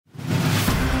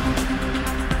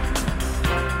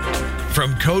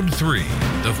From Code 3,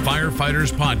 the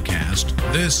Firefighters Podcast,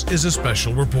 this is a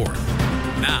special report.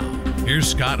 Now, here's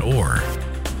Scott Orr.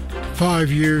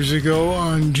 5 years ago,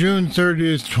 on June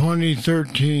 30th,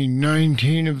 2013,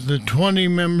 19 of the 20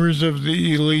 members of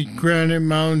the elite Granite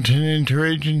Mountain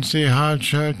Interagency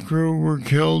Hotshot crew were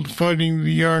killed fighting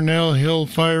the Yarnell Hill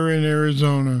Fire in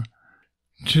Arizona.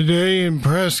 Today, in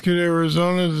Prescott,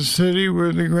 Arizona, the city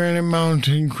where the Granite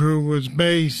Mountain crew was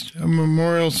based, a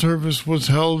memorial service was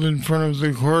held in front of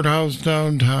the courthouse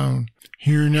downtown.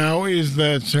 Here now is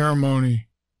that ceremony.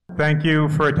 Thank you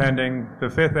for attending the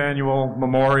 5th Annual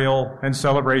Memorial and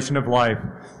Celebration of Life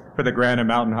for the Granite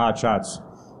Mountain Hotshots,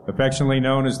 affectionately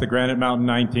known as the Granite Mountain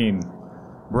 19.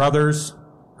 Brothers,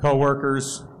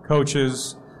 co-workers,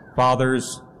 coaches,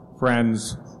 fathers,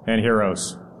 friends, and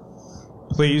heroes.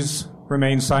 Please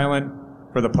remain silent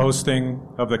for the posting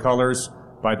of the colors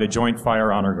by the Joint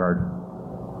Fire Honor Guard.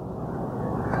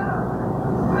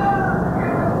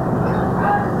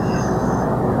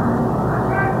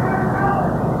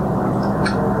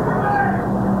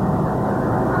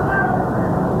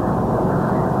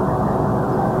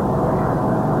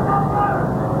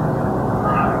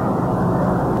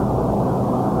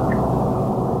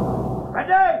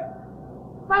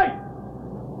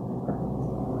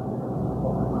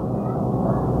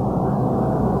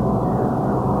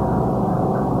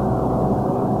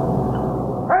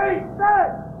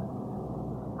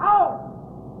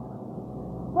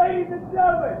 Ladies and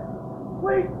gentlemen,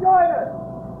 please join us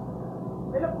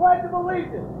in the Pledge of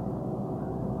Allegiance.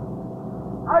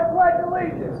 I pledge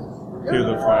allegiance to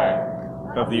the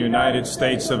flag of the United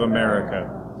States of America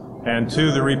and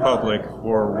to the republic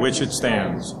for which it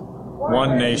stands,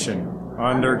 one nation,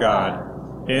 under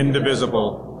God,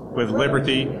 indivisible, with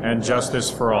liberty and justice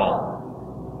for all.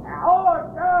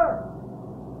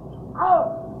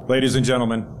 Ladies and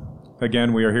gentlemen,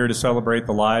 again, we are here to celebrate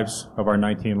the lives of our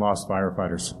 19 lost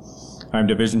firefighters. I'm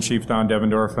Division Chief Don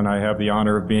Devendorf, and I have the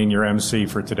honor of being your MC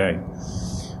for today.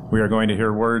 We are going to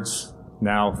hear words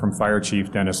now from Fire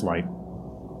Chief Dennis Light.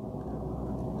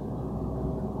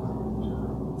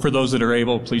 For those that are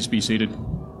able, please be seated.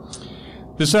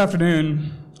 This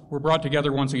afternoon, we're brought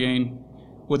together once again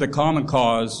with a common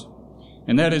cause,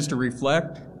 and that is to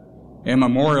reflect and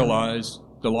memorialize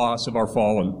the loss of our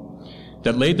fallen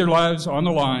that laid their lives on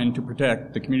the line to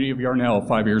protect the community of Yarnell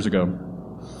 5 years ago.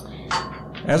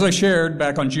 As I shared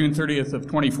back on June 30th of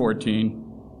 2014,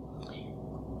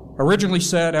 originally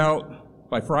set out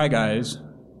by Fry Guys,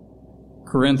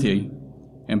 Corinthi,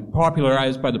 and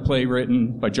popularized by the play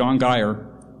written by John Geyer,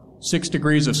 6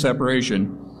 Degrees of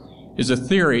Separation, is a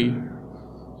theory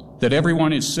that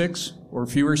everyone is 6 or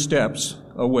fewer steps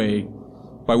away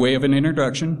by way of an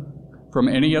introduction from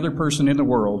any other person in the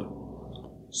world,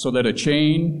 so that a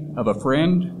chain of a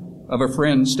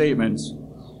friend statements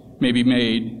may be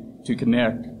made to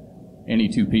connect any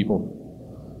two people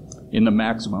in the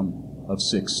maximum of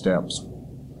 6 steps.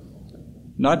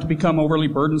 Not to become overly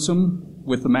burdensome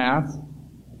with the math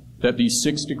that these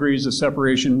 6 degrees of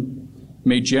separation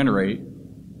may generate,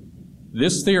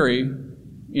 this theory,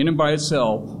 in and by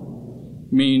itself,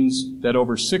 means that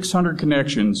over 600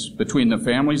 connections between the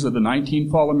families of the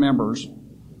 19 fallen members.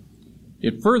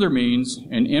 It further means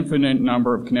an infinite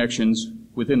number of connections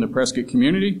within the Prescott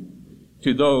community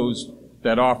to those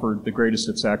that offered the greatest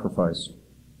of sacrifice.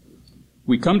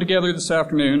 We come together this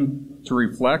afternoon to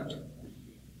reflect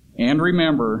and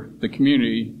remember the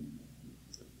community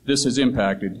this has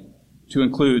impacted, to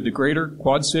include the greater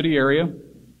Quad City area,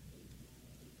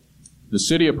 the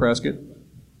city of Prescott,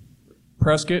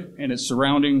 Prescott and its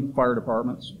surrounding fire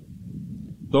departments,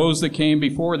 those that came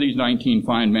before these 19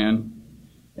 fine men,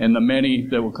 and the many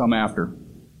that will come after.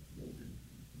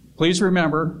 Please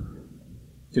remember,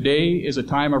 today is a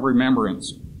time of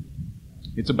remembrance.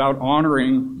 It's about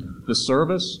honoring the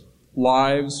service,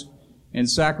 lives, and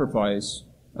sacrifice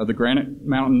of the Granite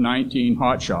Mountain 19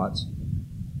 hotshots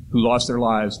who lost their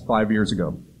lives 5 years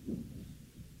ago.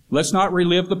 Let's not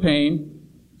relive the pain,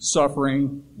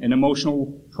 suffering, and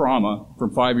emotional trauma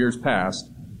from 5 years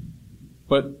past,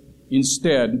 but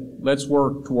instead, let's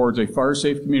work towards a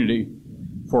fire-safe community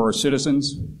for our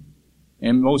citizens,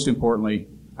 and most importantly,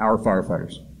 our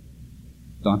firefighters.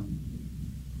 Don?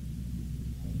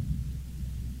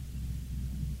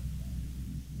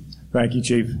 Thank you,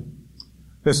 Chief.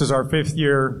 This is our 5th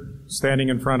year standing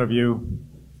in front of you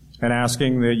and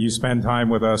asking that you spend time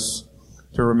with us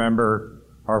to remember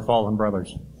our fallen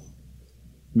brothers.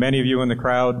 Many of you in the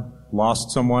crowd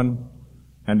lost someone,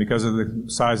 and because of the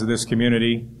size of this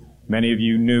community, many of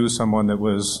you knew someone that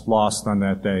was lost on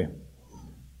that day.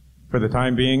 For the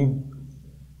time being,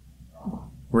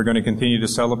 we're going to continue to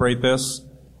celebrate this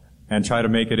and try to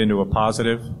make it into a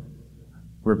positive.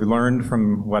 We've learned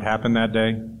from what happened that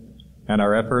day, and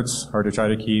our efforts are to try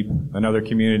to keep another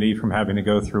community from having to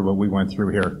go through what we went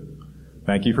through here.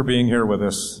 Thank you for being here with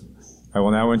us. I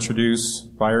will now introduce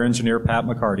Fire Engineer Pat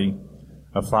McCarty,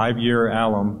 a 5-year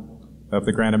alum of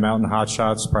the Granite Mountain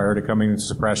Hotshots prior to coming into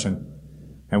suppression.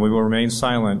 And we will remain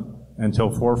silent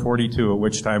until 4:42, at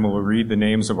which time we will read the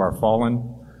names of our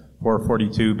fallen,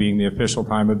 4:42 being the official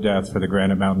time of death for the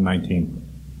Granite Mountain 19.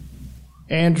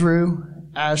 Andrew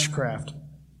Ashcraft.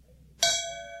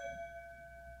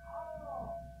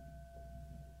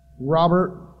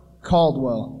 Robert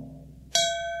Caldwell.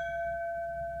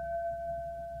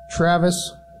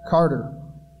 Travis Carter.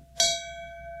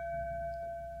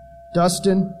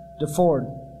 Dustin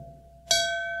DeFord.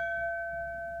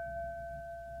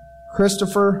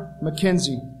 Christopher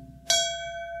McKenzie.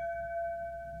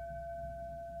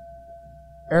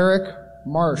 Eric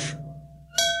Marsh.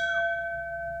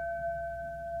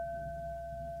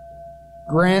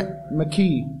 Grant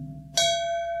McKee.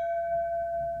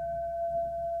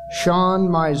 Sean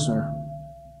Meisner.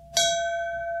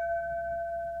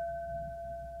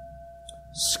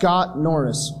 Scott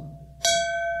Norris.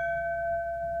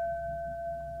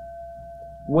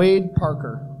 Wade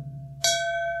Parker.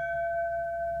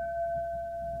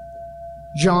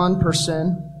 John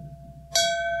Person.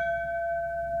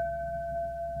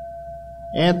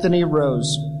 Anthony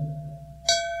Rose.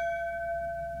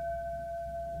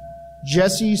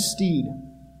 Jesse Steed.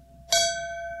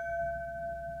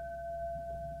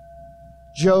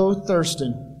 Joe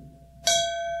Thurston.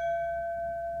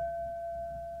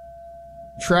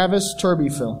 Travis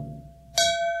Turbyfill.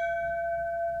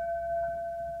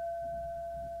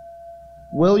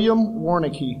 William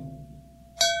Warnicki.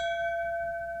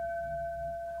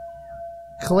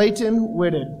 Clayton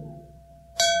Whitted.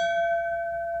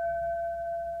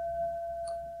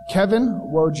 Kevin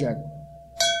Wojek.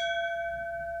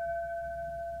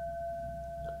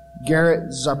 Garrett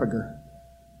Zuppiger.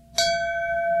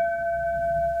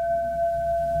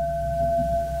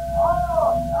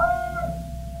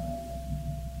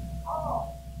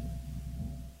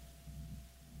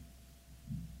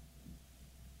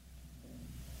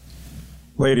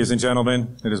 Ladies and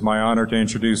gentlemen, it is my honor to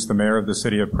introduce the mayor of the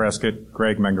city of Prescott,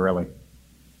 Greg Mangarelli.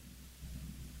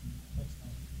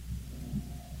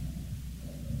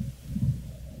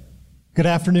 Good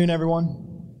afternoon,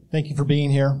 everyone. Thank you for being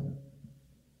here.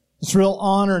 It's a real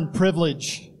honor and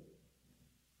privilege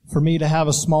for me to have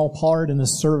a small part in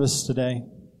this service today.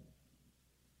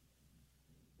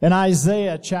 In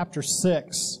Isaiah chapter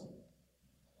 6,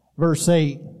 verse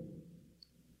 8,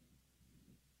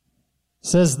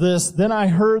 says this, "Then I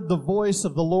heard the voice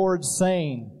of the Lord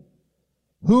saying,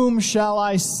 Whom shall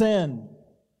I send,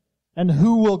 and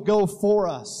who will go for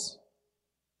us?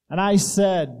 And I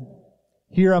said,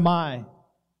 Here am I,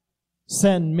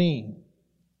 send me."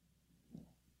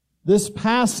 This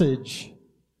passage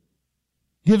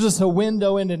gives us a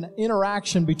window into an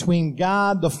interaction between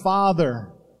God the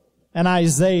Father and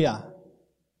Isaiah.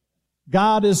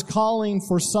 God is calling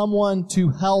for someone to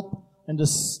help and to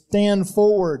stand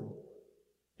forward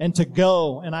and to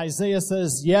go. And Isaiah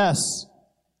says, "Yes,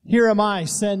 here am I,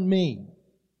 send me."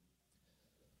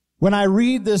 When I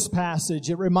read this passage,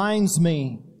 it reminds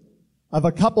me of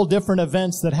a couple different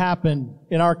events that happened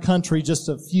in our country just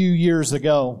a few years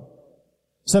ago.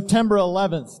 September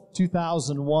 11th,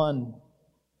 2001,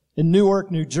 in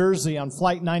Newark, New Jersey, on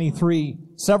Flight 93,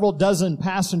 several dozen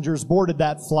passengers boarded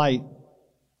that flight.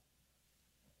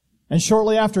 And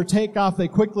shortly after takeoff, they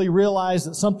quickly realized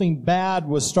that something bad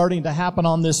was starting to happen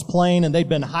on this plane, and they'd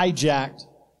been hijacked.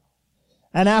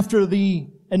 And after the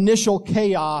initial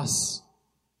chaos,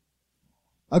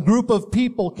 a group of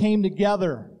people came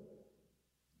together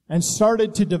and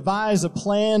started to devise a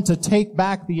plan to take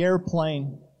back the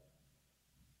airplane,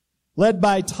 led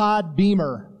by Todd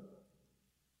Beamer.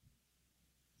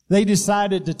 They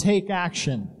decided to take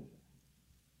action.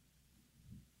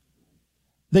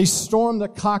 They stormed the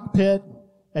cockpit,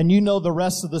 and you know the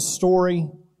rest of the story.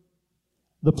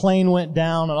 The plane went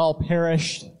down and all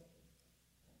perished.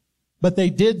 But they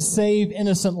did save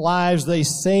innocent lives. They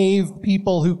saved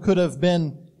people who could have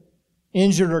been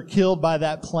injured or killed by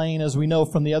that plane, as we know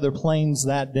from the other planes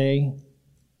that day.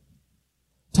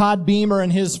 Todd Beamer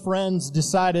and his friends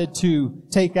decided to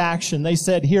take action. They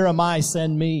said, "Here am I,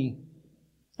 send me."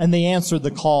 And they answered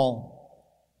the call.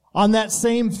 On that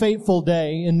same fateful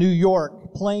day in New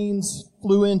York, planes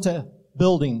flew into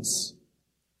buildings.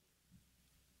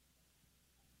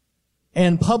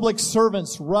 And public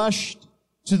servants rushed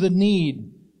to the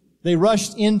need. They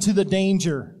rushed into the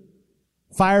danger.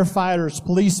 Firefighters,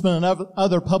 policemen, and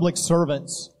other public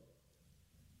servants.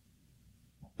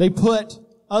 They put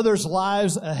others'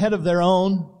 lives ahead of their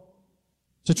own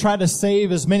to try to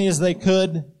save as many as they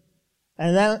could.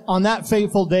 And then on that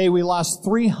fateful day, we lost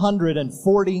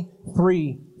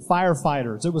 343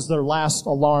 firefighters. It was their last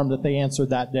alarm that they answered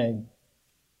that day.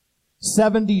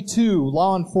 72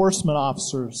 law enforcement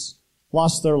officers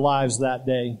lost their lives that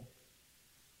day.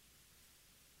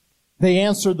 They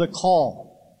answered the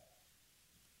call.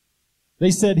 They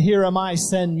said, "Here am I,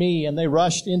 send me," and they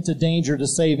rushed into danger to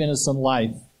save innocent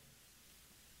life.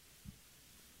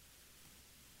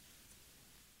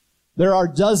 There are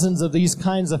dozens of these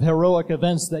kinds of heroic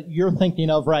events that you're thinking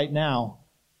of right now,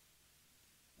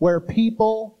 where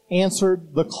people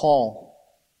answered the call.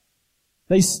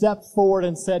 They stepped forward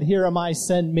and said, "Here am I,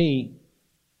 send me."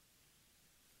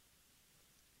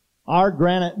 Our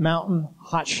Granite Mountain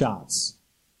hotshots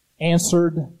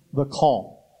answered the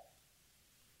call.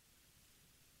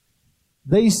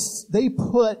 They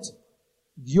put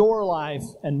your life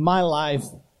and my life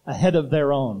ahead of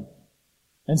their own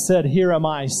and said, "Here am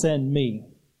I, send me."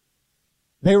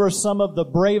 They were some of the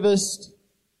bravest,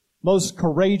 most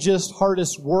courageous,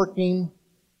 hardest working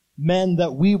men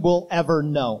that we will ever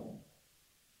know.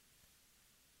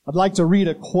 I'd like to read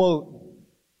a quote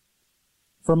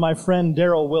from my friend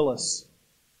Darrell Willis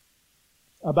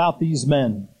about these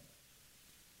men.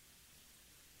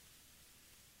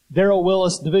 Darrell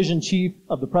Willis, Division Chief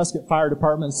of the Prescott Fire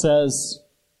Department, says,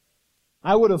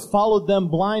 "I would have followed them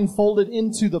blindfolded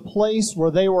into the place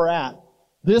where they were at.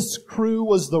 This crew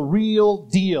was the real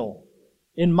deal.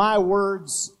 In my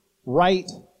words,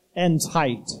 right and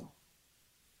tight.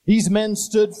 These men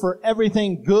stood for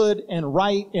everything good and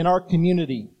right in our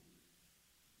community.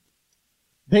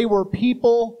 They were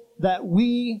people that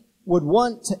we would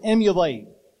want to emulate.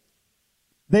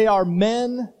 They are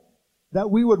men that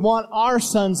we would want our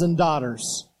sons and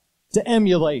daughters to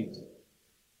emulate.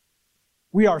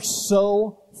 We are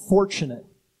so fortunate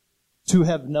to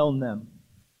have known them."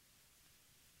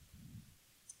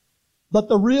 But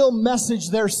the real message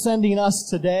they're sending us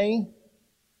today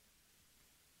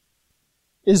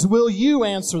is, will you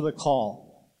answer the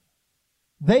call?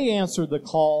 They answered the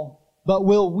call, but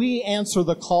will we answer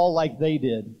the call like they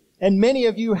did? And many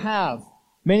of you have.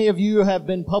 Many of you have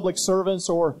been public servants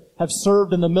or have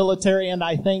served in the military, and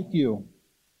I thank you.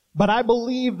 But I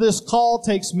believe this call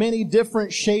takes many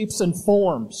different shapes and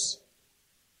forms.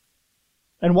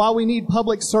 And while we need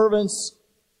public servants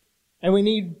and we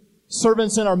need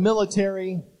servants in our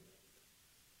military,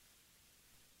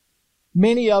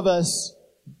 many of us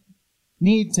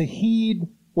need to heed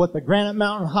what the Granite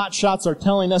Mountain hotshots are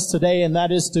telling us today, and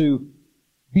that is to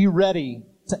be ready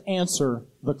to answer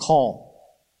the call.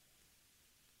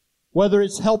 Whether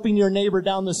it's helping your neighbor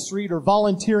down the street or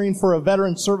volunteering for a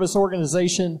veteran service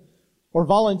organization or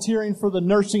volunteering for the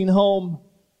nursing home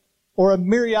or a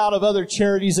myriad of other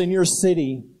charities in your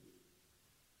city,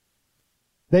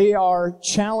 they are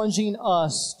challenging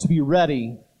us to be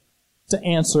ready to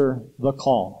answer the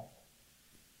call.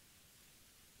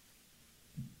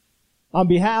 On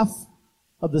behalf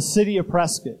of the city of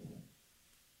Prescott,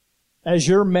 as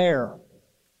your mayor,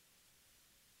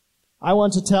 I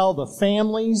want to tell the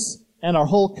families and our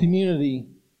whole community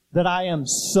that I am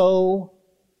so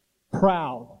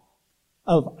proud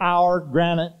of our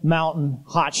Granite Mountain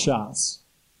hotshots.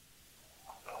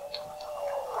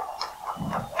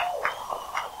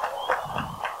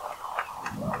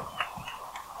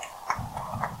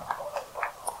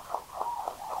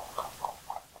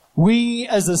 We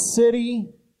as a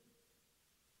city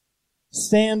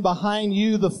stand behind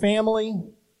you, the family,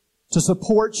 to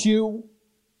support you,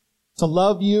 to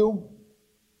love you.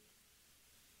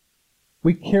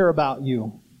 We care about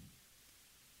you.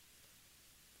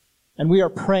 And we are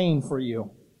praying for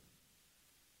you.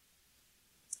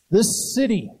 This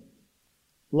city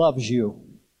loves you,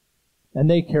 and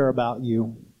they care about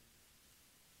you.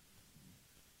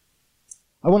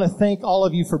 I want to thank all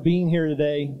of you for being here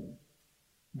today.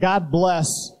 God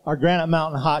bless our Granite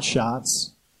Mountain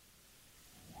hotshots.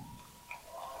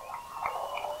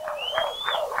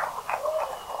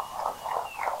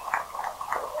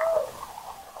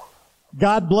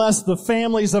 God bless the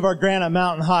families of our Granite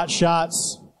Mountain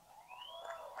hotshots.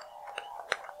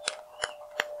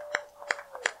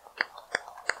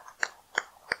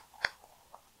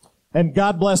 And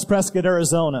God bless Prescott,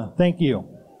 Arizona. Thank you.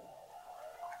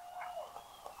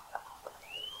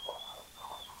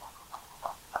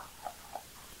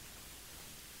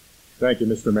 Thank you,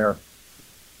 Mr. Mayor.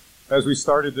 As we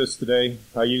started this today,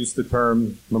 I used the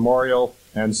term memorial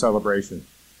and celebration.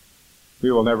 We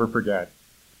will never forget.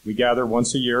 We gather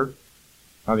once a year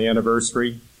on the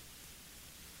anniversary.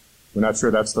 We're not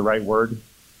sure that's the right word.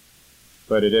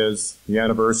 but it is the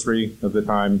anniversary of the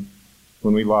time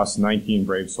when we lost 19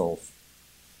 brave souls.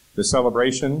 The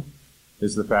celebration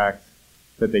is the fact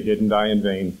that they didn't die in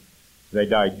vain. They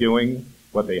died doing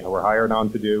what they were hired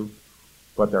on to do,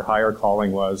 what their higher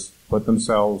calling was, put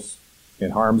themselves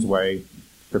in harm's way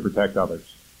to protect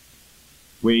others.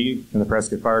 We in the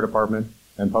Prescott Fire Department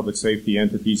and public safety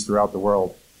entities throughout the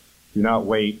world do not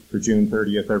wait for June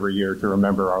 30th every year to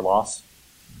remember our loss.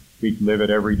 We live it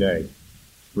every day.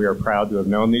 We are proud to have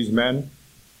known these men,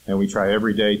 and we try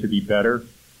every day to be better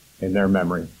in their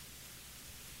memory.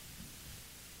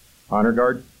 Honor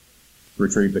Guard,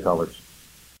 retrieve the colors.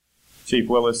 Chief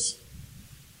Willis,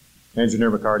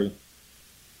 Engineer McCarty,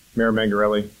 Mayor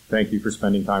Mangarelli, thank you for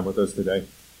spending time with us today.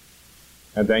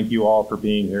 And thank you all for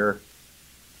being here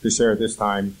to share this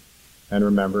time and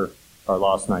remember our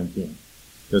lost 19.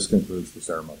 This concludes the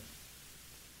ceremony.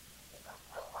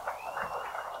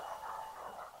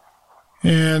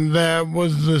 And that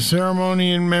was the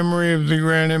ceremony in memory of the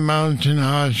Granite Mountain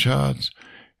Hotshots.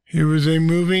 It was a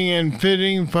moving and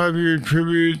fitting 5-year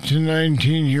tribute to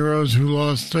 19 heroes who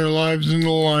lost their lives in the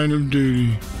line of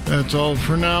duty. That's all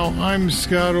for now. I'm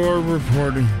Scott Orr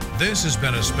reporting. This has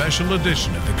been a special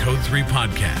edition of the Code 3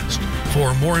 Podcast.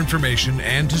 For more information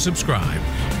and to subscribe,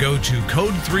 go to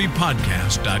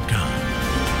code3podcast.com.